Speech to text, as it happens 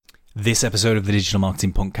This episode of the Digital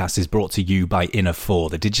Marketing Podcast is brought to you by Inner4,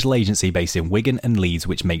 the digital agency based in Wigan and Leeds,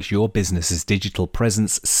 which makes your business's digital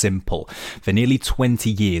presence simple. For nearly 20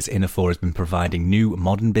 years, Inner4 has been providing new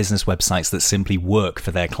modern business websites that simply work for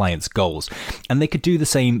their clients' goals. And they could do the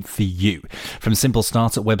same for you. From simple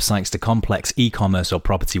startup websites to complex e-commerce or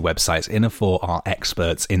property websites, Inner4 are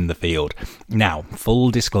experts in the field. Now, full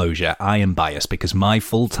disclosure, I am biased because my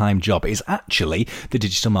full-time job is actually the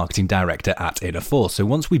digital marketing director at Inner4. So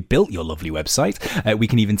once we built your lovely website, we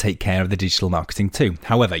can even take care of the digital marketing too.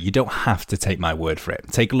 However, you don't have to take my word for it.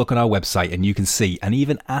 Take a look at our website and you can see and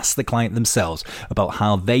even ask the client themselves about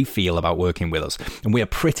how they feel about working with us. And we are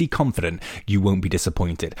pretty confident you won't be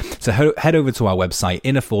disappointed. So head over to our website,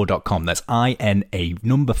 inner4.com. That's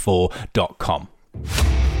INA4.com.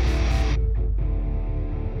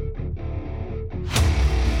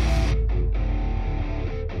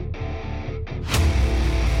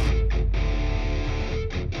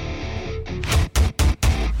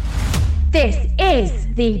 This is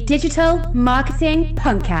the Digital Marketing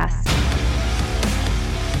Podcast.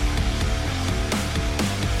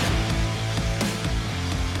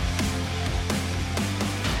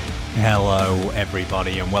 Hello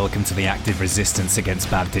everybody and welcome to the active resistance against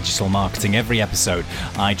bad digital marketing. Every episode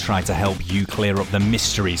I try to help you clear up the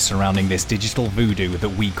mysteries surrounding this digital voodoo that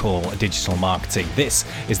we call digital marketing. This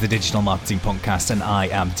is the Digital Marketing Podcast and I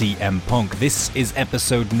am DM Punk. This is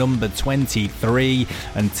episode number 23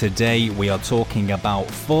 and today we are talking about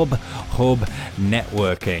FubHub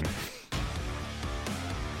networking.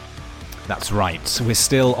 That's right, we're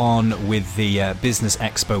still on with the Business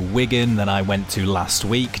Expo Wigan that I went to last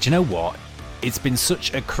week. Do you know what? It's been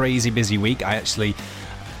such a crazy busy week. It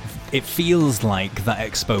feels like that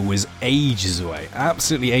expo was ages away,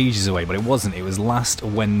 absolutely ages away, but it wasn't. It was last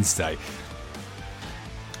Wednesday.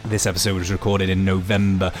 This episode was recorded in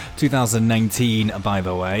November 2019, by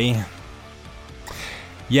the way.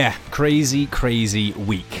 Yeah, crazy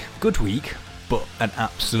week. Good week, but an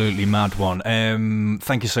absolutely mad one.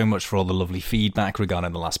 Thank you so much for all the lovely feedback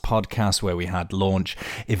regarding the last podcast where we had launch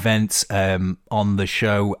events on the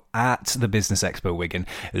show at the Business Expo Wigan.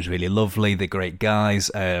 It was really lovely. They're great guys.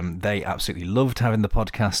 They absolutely loved having the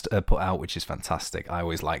podcast put out, which is fantastic. I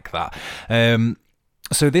always like that.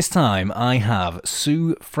 So this time I have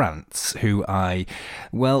Sue France, who I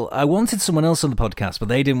wanted someone else on the podcast, but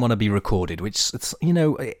they didn't want to be recorded, which,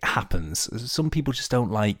 it happens. Some people just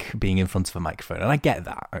don't like being in front of a microphone, and I get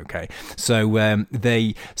that, okay? So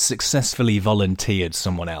they successfully volunteered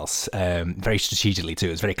someone else, very strategically too.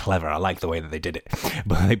 It was very clever. I like the way that they did it.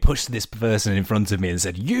 But they pushed this person in front of me and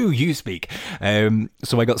said, you speak.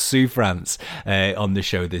 So I got Sue France on the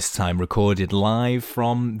show this time, recorded live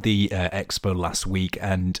from the expo last week.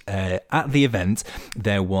 And at the event,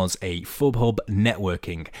 there was a FubHub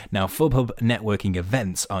networking. Now, FubHub networking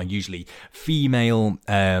events are usually female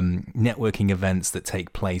networking events that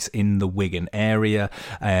take place in the Wigan area.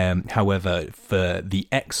 However, for the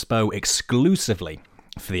expo, exclusively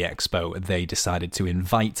for the expo, they decided to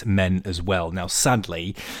invite men as well. Now,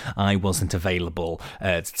 sadly, I wasn't available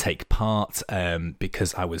to take part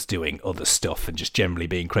because I was doing other stuff and just generally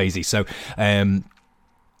being crazy. So,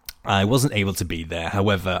 I wasn't able to be there.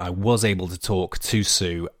 However, I was able to talk to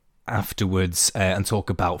Sue afterwards and talk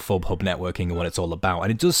about FubHub networking and what it's all about.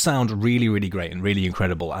 And it does sound really great and really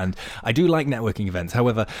incredible. And I do like networking events.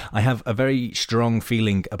 However, I have a very strong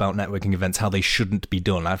feeling about networking events, how they shouldn't be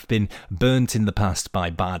done. I've been burnt in the past by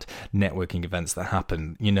bad networking events that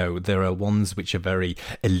happen. You know, there are ones which are very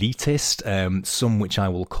elitist, some which I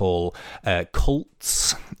will call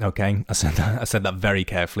cults. Okay, I said that very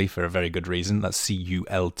carefully for a very good reason. That's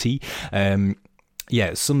CULT.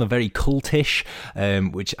 Yeah, some are very cultish,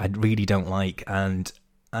 which I really don't like, and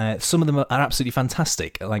some of them are absolutely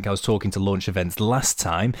fantastic. Like I was talking to launch events last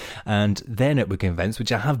time, and their networking events,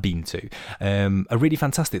 which I have been to, are really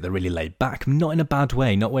fantastic. They're really laid back, not in a bad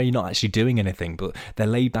way, not where you're not actually doing anything, but they're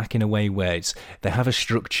laid back in a way where they have a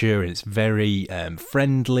structure, and it's very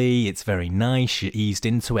friendly, it's very nice, you're eased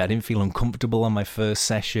into it. I didn't feel uncomfortable on my first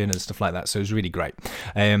session and stuff like that, so it was really great.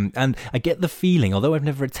 And I get the feeling, although I've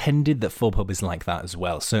never attended, that FubHub is like that as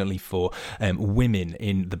well, certainly for women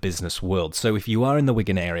in the business world. So if you are in the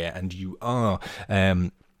Wigan area and you are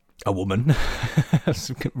a woman, I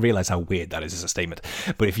realise how weird that is as a statement,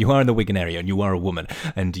 but if you are in the Wigan area and you are a woman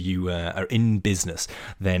and you are in business,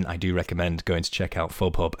 then I do recommend going to check out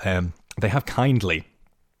FubHub. They have kindly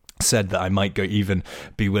said that I might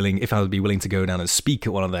be willing to go down and speak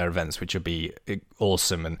at one of their events, which would be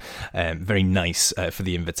awesome and very nice for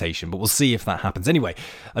the invitation, but we'll see if that happens. Anyway,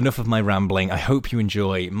 enough of my rambling. I hope you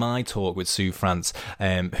enjoy my talk with Sue France,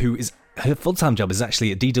 who is her full-time job is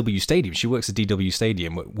actually at DW Stadium. She works at DW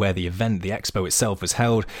Stadium where the event, the expo itself, was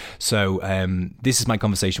held. So this is my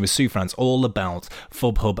conversation with Sue France all about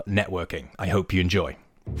FubHub networking. I hope you enjoy.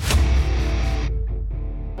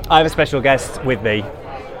 I have a special guest with me.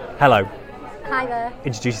 Hello. Hi there.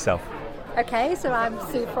 Introduce yourself. Okay, so I'm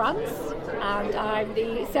Sue France and I'm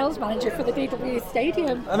the sales manager for the DW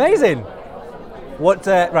Stadium. Amazing. What?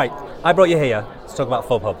 Right, I brought you here to talk about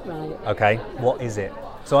FubHub. Right. Okay, what is it?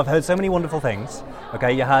 So I've heard so many wonderful things.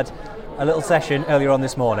 Okay, you had a little session earlier on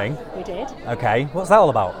this morning. We did. Okay, what's that all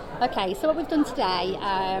about? Okay, so what we've done today,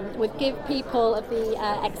 we've given people of the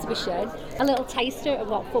exhibition a little taster of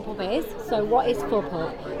what FubHub is. So what is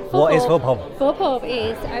FubHub? What is FubHub? FubHub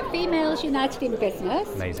is Females United in Business.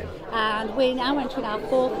 Amazing. And we're now entering our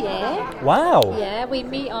 4th year. Wow. Yeah, we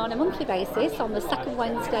meet on a monthly basis on the second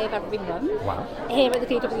Wednesday of every month. Wow. Here at the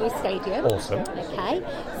DW Stadium. Awesome. Okay,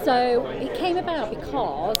 so it came about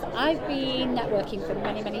because I've been networking for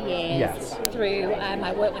many, many years. Yes. Through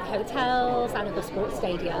my work with hotels and other sports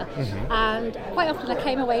stadia. Mm-hmm. And quite often I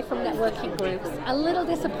came away from networking groups a little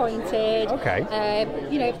disappointed. Okay.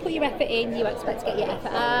 Put your effort in, you expect to get your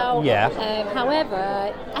effort out. Yeah. However,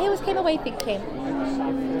 I always came away thinking,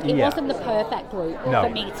 it wasn't the perfect group for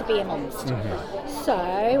me to be amongst. Mm-hmm.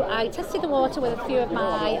 So I tested the water with a few of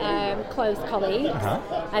my close colleagues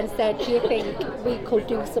and said, do you think we could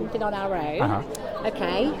do something on our own?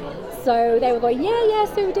 Okay. So they were going, yeah,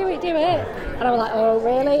 Sue, do it. And I was like, oh,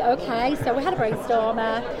 really? Okay. So we had a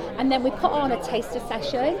brainstormer and then we put on a taster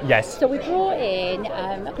session. Yes. So we brought in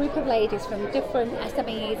a group of ladies from different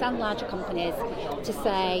SMEs and larger companies to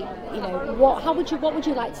say, what would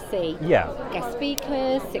you like to see? Yeah. Guest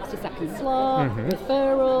speakers, 60-second slot,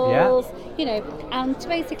 referrals, and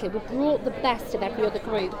basically we brought the best of every other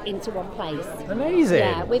group into one place. Amazing.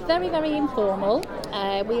 Yeah, we're very, very informal.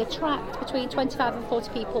 We attract between 25 and 40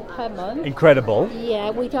 people per month. Incredible.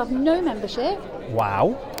 Yeah, we have no membership.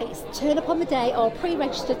 Wow. It's turn up on the day or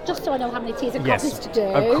pre-registered just so I know how many teas and coffees to do.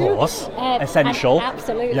 Of course. Essential.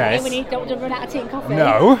 Absolutely. Yes. We don't run out of tea and coffee.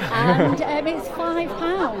 No. And it's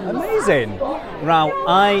 £5. Amazing. Now,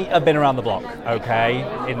 I have been around the block, okay,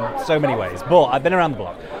 in so many ways, but I've been around the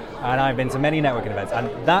block and I've been to many networking events, and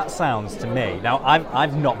that sounds to me, now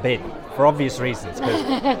I've not been for obvious reasons because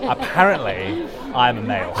apparently I'm a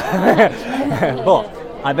male, but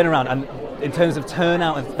I've been around, and in terms of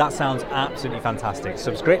turnout, that sounds absolutely fantastic.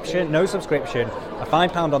 Subscription, no subscription, a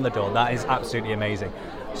 £5 on the door, that is absolutely amazing.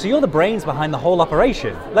 So you're the brains behind the whole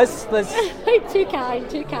operation. Let's. Too kind.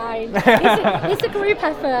 It's a group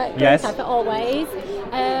effort. Yes. Effort always.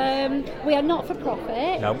 We are not for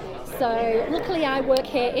profit. No. So luckily I work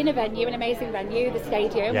here in a venue, an amazing venue, the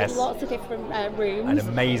stadium, with lots of different rooms. An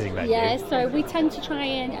amazing venue. Yeah, so we tend to try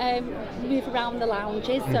and move around the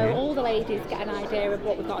lounges, so all the ladies get an idea of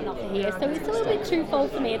what we've got on offer here. So it's a little bit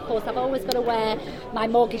twofold for me, of course. I've always got to wear my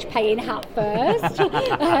mortgage paying hat first. Of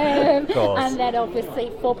course. And then obviously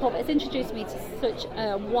FubHub has introduced me to such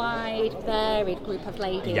a wide, varied group of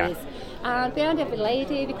ladies. Yeah. And behind every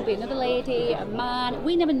lady, there could be another lady, a man.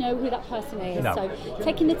 We never know who that person is. No. So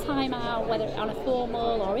taking the time out, whether on a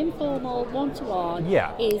formal or informal, one-to-one,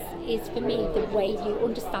 is for me the way you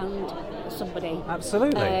understand somebody.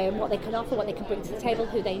 Absolutely. What they can offer, what they can bring to the table,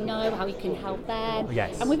 who they know, how you can help them.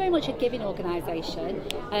 Yes. And we're very much a giving organisation.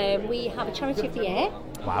 We have a charity of the year.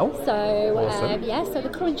 Wow. So awesome. so the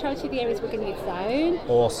current charity of the year is Wigan Youth Zone.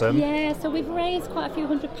 Awesome. Yeah, so we've raised quite a few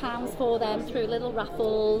 £100s for them through little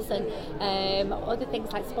raffles and other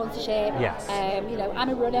things like sponsorship. Yes. I'm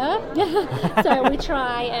a runner, so we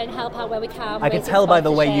try and help out where we can. I can tell by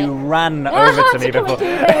the way you ran over to me before.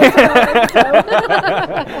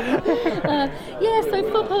 So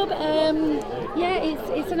FubHub,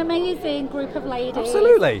 it's an amazing group of ladies.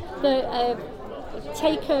 Absolutely. That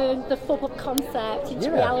taken the FubHub concept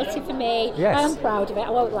into reality for me. Yes. I'm proud of it, I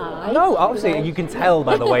won't lie. No, obviously, you can tell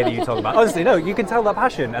by the way that you talk about it. Honestly, no, you can tell that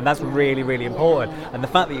passion, and that's really, really important. And the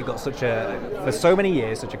fact that you've got for so many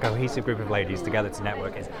years, such a cohesive group of ladies together to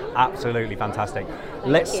network is absolutely fantastic.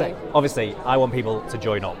 Let's say, obviously, I want people to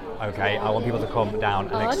join up, okay? I want people to come down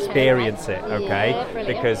and experience it, okay? Yeah,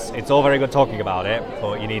 because it's all very good talking about it,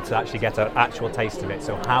 but you need to actually get an actual taste of it.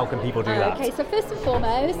 So how can people do that? Okay, so first and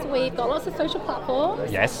foremost, we've got lots of social platforms.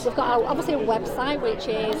 Yes. We've got obviously a website, which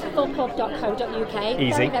is fubhub.co.uk.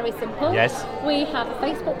 Easy. Very, very simple. Yes. We have a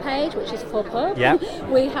Facebook page, which is FubHub. Yeah.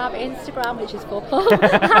 We have Instagram, which is FubHub.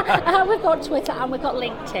 And we've got Twitter and we've got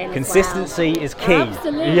LinkedIn. Consistency is key.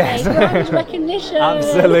 Absolutely. Yes. Brand recognition.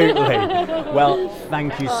 Absolutely. Well,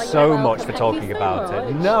 thank you so much for Thank talking you so about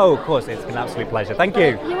much. it. No, of course, it's been an absolute pleasure. Thank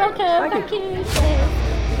you. You're welcome. Thank you.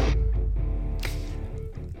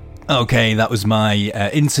 Okay, that was my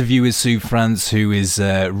interview with Sue France, who is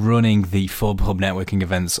running the FUB Hub networking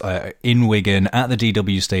events in Wigan at the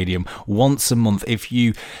DW Stadium once a month. If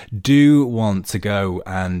you do want to go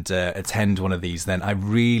and attend one of these, then I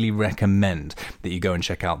really recommend that you go and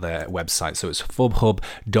check out their website. So it's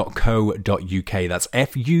fubhub.co.uk. That's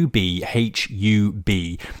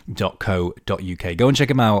FUBHUB.co.uk. Go and check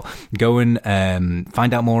them out. Go and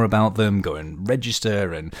find out more about them. Go and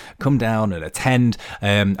register and come down and attend.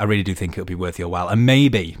 I really do think it'll be worth your while, and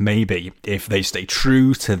maybe if they stay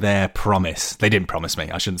true to their promise, they didn't promise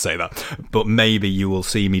me, I shouldn't say that, but maybe you will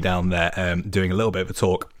see me down there doing a little bit of a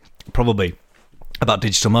talk, probably about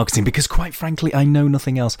digital marketing, because quite frankly I know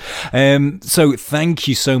nothing else. So thank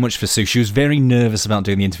you so much for Sue. She was very nervous about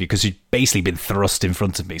doing the interview because she'd basically been thrust in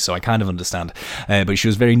front of me, so I kind of understand, but she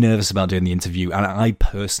was very nervous about doing the interview, and I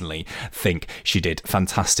personally think she did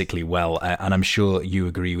fantastically well, and I'm sure you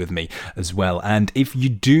agree with me as well. And if you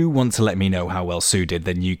do want to let me know how well Sue did,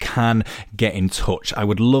 then you can get in touch. I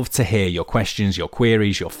would love to hear your questions, your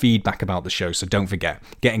queries, your feedback about the show, so don't forget,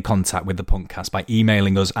 get in contact with the Punkcast by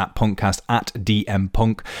emailing us at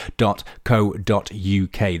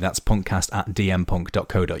punkcast@dmpunk.co.uk. That's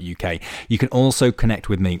punkcast@dmpunk.co.uk. You can also connect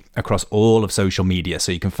with me across all of social media,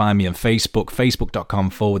 so you can find me on Facebook,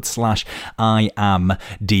 facebook.com/I am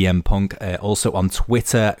DMPunk. Also on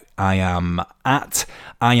Twitter, I am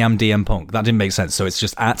DMPunk. That didn't make sense, so it's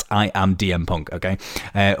just at I am DMPunk, okay?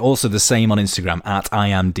 Also the same on Instagram, at I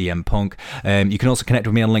am DMPunk. You can also connect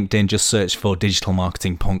with me on LinkedIn. Just search for Digital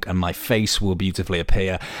Marketing Punk and my face will beautifully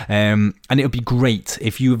appear. And it would be great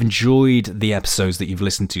if you've enjoyed the episodes that you've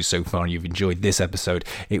listened to so far and you've enjoyed this episode.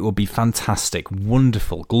 It would be fantastic,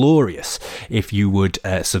 wonderful, glorious if you would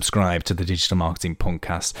subscribe to the Digital Marketing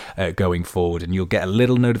Punkcast going forward, and you'll get a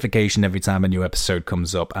little notification every time a new episode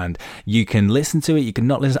comes up, and you can listen to it, you can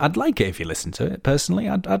not listen. I'd like it if you listen to it, personally.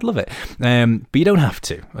 I'd love it, but you don't have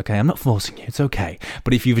to, okay? I'm not forcing you, it's okay.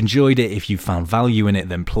 But if you've enjoyed it, if you've found value in it,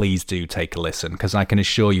 then please do take a listen, because I can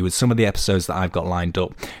assure you with some of the episodes that I've got lined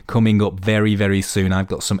up coming up very, very soon, I've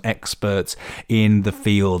got some experts in the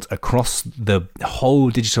field across the whole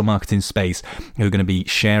digital marketing space who are going to be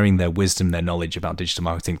sharing their wisdom, their knowledge about digital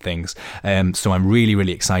marketing things. So I'm really,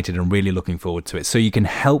 really excited and really looking forward to it. So you can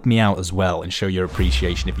help me out as well and show your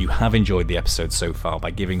appreciation if you have enjoyed the episode so far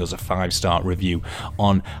by giving us a 5-star review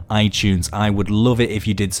on iTunes. I would love it if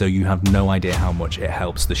you did so. You have no idea how much it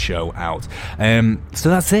helps the show out. So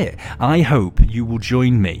that's it. I hope you will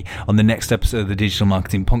join me on the next episode of the Digital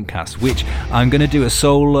Marketing Punkcast, which I'm going to do a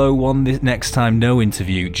solo one this next time, no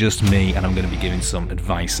interview, just me, and I'm going to be giving some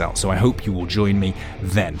advice out. So I hope you will join me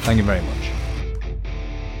then. Thank you very much.